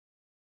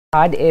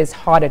JIHAD is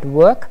hard at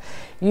work.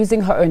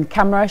 Using her own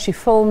camera, she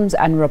films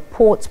and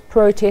reports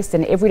protests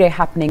and everyday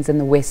happenings in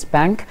the West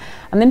Bank,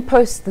 and then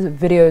posts the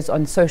videos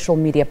on social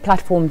media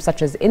platforms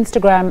such as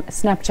Instagram,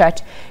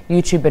 Snapchat,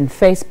 YouTube and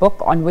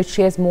Facebook, on which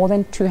she has more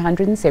than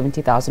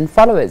 270,000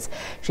 followers.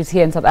 She's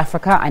here in South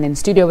Africa and in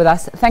studio with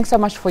us. Thanks so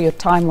much for your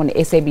time on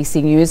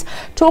SABC News.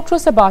 Talk to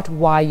us about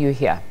why you're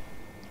here.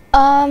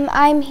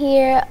 I'm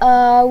here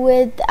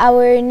with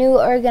our new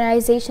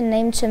organization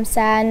named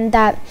Shamsan,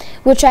 that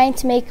we're trying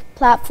to make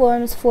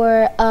platforms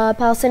for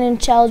Palestinian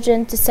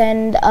children to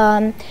send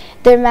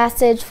their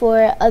message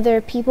for other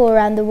people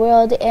around the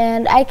world.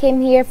 And I came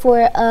here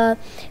for a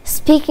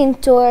speaking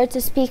tour to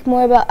speak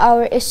more about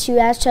our issue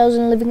as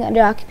children living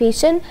under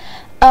occupation.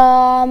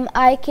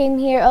 I came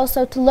here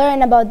also to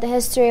learn about the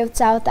history of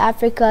South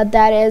Africa.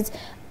 That is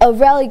a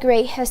really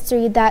great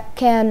history that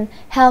can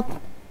help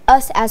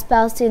us as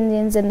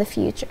Palestinians in the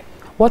future.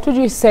 What would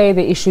you say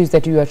the issues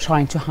that you are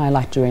trying to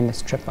highlight during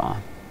this trip are?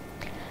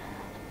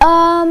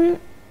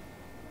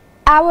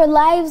 Our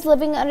lives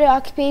living under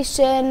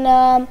occupation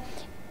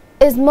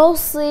is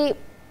mostly,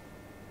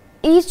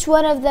 each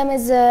one of them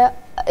is a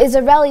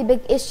really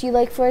big issue.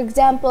 Like, for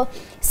example,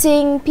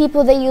 seeing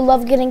people that you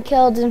love getting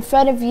killed in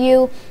front of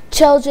you,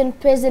 children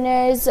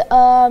prisoners,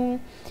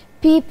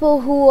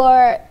 people who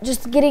are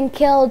just getting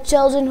killed,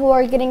 children who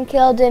are getting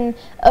killed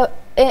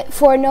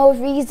for no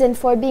reason,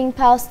 for being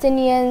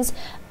Palestinians.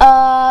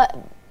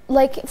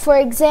 Like, for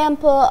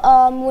example,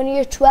 when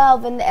you're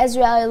 12 in the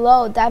Israeli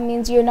law, that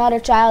means you're not a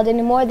child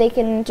anymore. They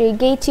can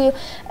interrogate you,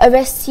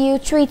 arrest you,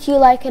 treat you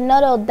like an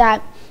adult,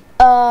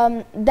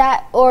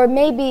 or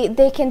maybe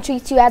they can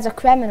treat you as a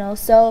criminal.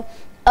 So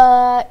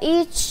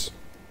each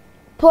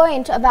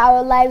point of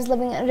our lives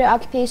living under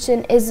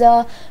occupation is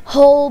a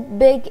whole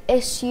big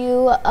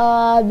issue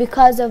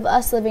because of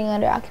us living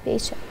under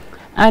occupation.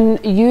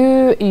 And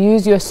you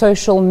use your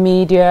social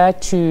media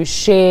to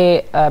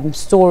share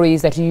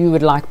stories that you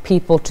would like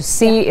people to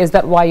see. Yeah. Is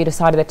that why you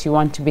decided that you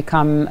want to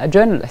become a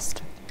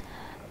journalist?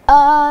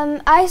 I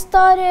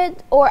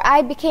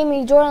became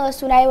a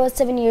journalist when I was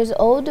 7 years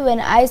old, when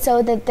I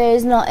saw that there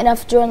is not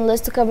enough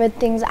journalists to cover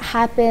things that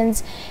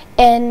happens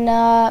in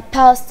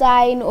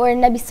Palestine or in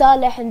Nabi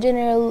Saleh in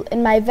general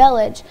in my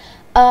village.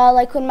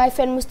 Like when my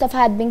friend Mustafa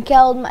had been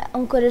killed, my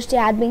uncle Rushdie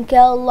had been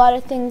killed, a lot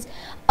of things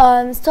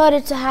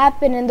started to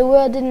happen, and the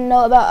world didn't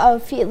know about our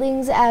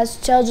feelings as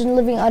children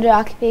living under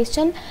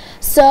occupation.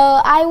 So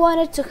I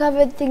wanted to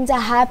cover the things that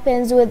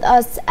happens with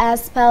us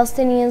as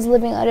Palestinians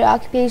living under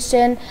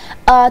occupation,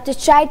 to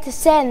try to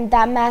send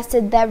that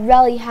message that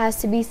really has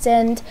to be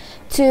sent,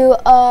 to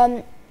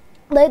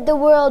let the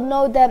world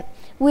know that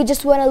we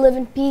just want to live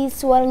in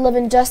peace, want to live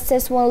in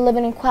justice, want to live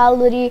in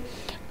equality.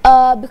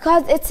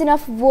 Because it's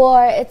enough of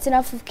war, it's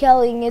enough of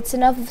killing, it's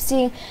enough of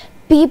seeing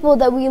people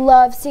that we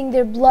love, seeing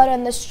their blood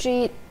on the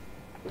street.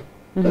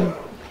 Mm-hmm.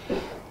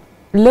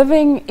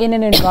 Living in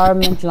an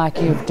environment like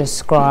you've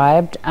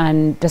described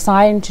and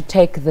deciding to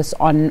take this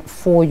on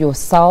for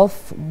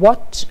yourself,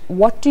 what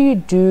do you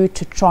do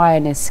to try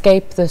and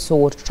escape this,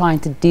 or trying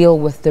to deal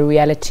with the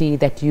reality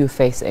that you're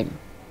facing?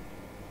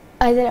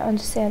 I didn't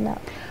understand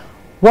that.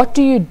 What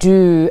do you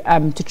do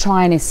to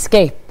try and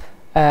escape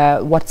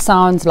what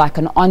sounds like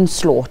an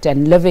onslaught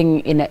and living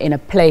in a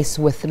place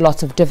with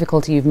lots of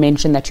difficulty? You've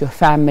mentioned that your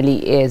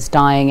family is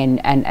dying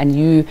and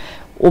you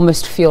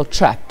almost feel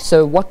trapped.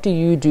 So what do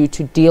you do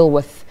to deal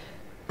with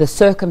the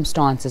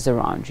circumstances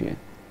around you?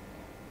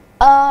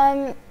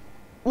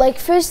 Like,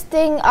 first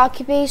thing,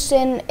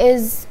 occupation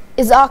is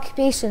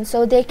occupation,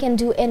 so they can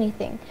do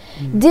anything.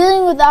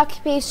 Dealing with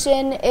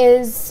occupation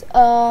is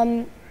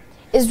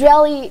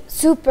really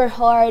super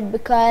hard,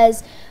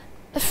 because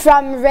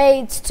from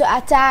raids to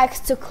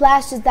attacks to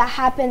clashes that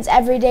happens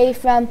every day,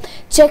 from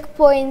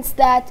checkpoints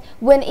that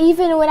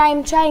even when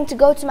I'm trying to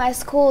go to my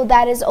school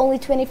that is only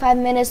 25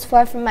 minutes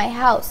far from my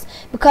house,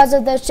 because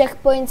of those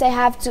checkpoints I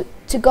have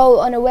to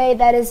go on a way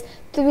that is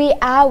 3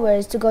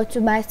 hours to go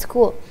to my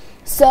school.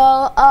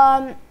 So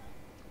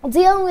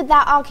dealing with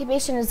that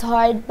occupation is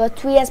hard,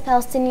 but we as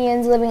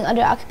Palestinians living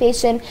under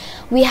occupation,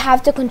 we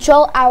have to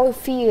control our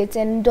fears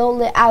and don't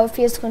let our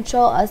fears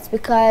control us,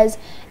 because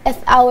if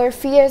our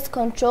fears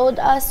controlled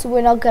us,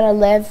 we're not gonna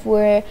live,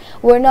 we're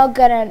not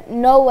gonna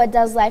know what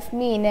does life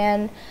mean.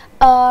 And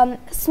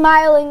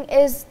smiling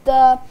is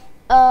the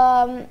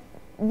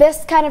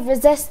best kind of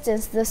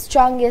resistance, the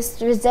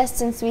strongest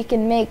resistance we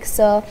can make.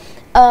 So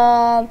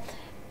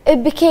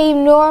it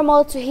became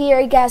normal to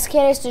hear gas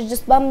canisters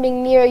just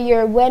bombing near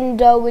your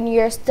window when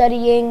you're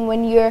studying,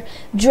 when you're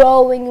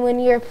drawing, when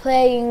you're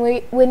playing,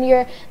 when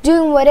you're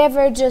doing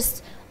whatever.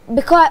 Just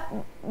because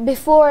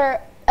before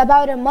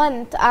about a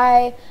month,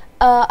 I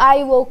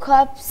woke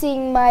up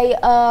seeing my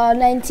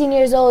 19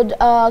 years old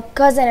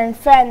cousin and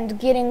friend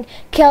getting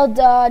killed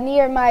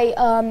near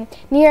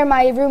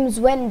my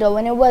room's window,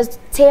 and it was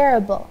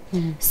terrible.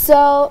 Mm-hmm.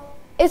 So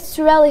it's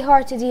really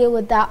hard to deal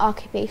with that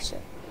occupation.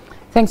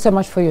 Thanks so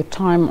much for your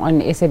time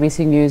on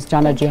SABC News.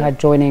 JANNA JIHAD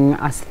joining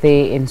us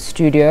there in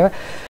studio.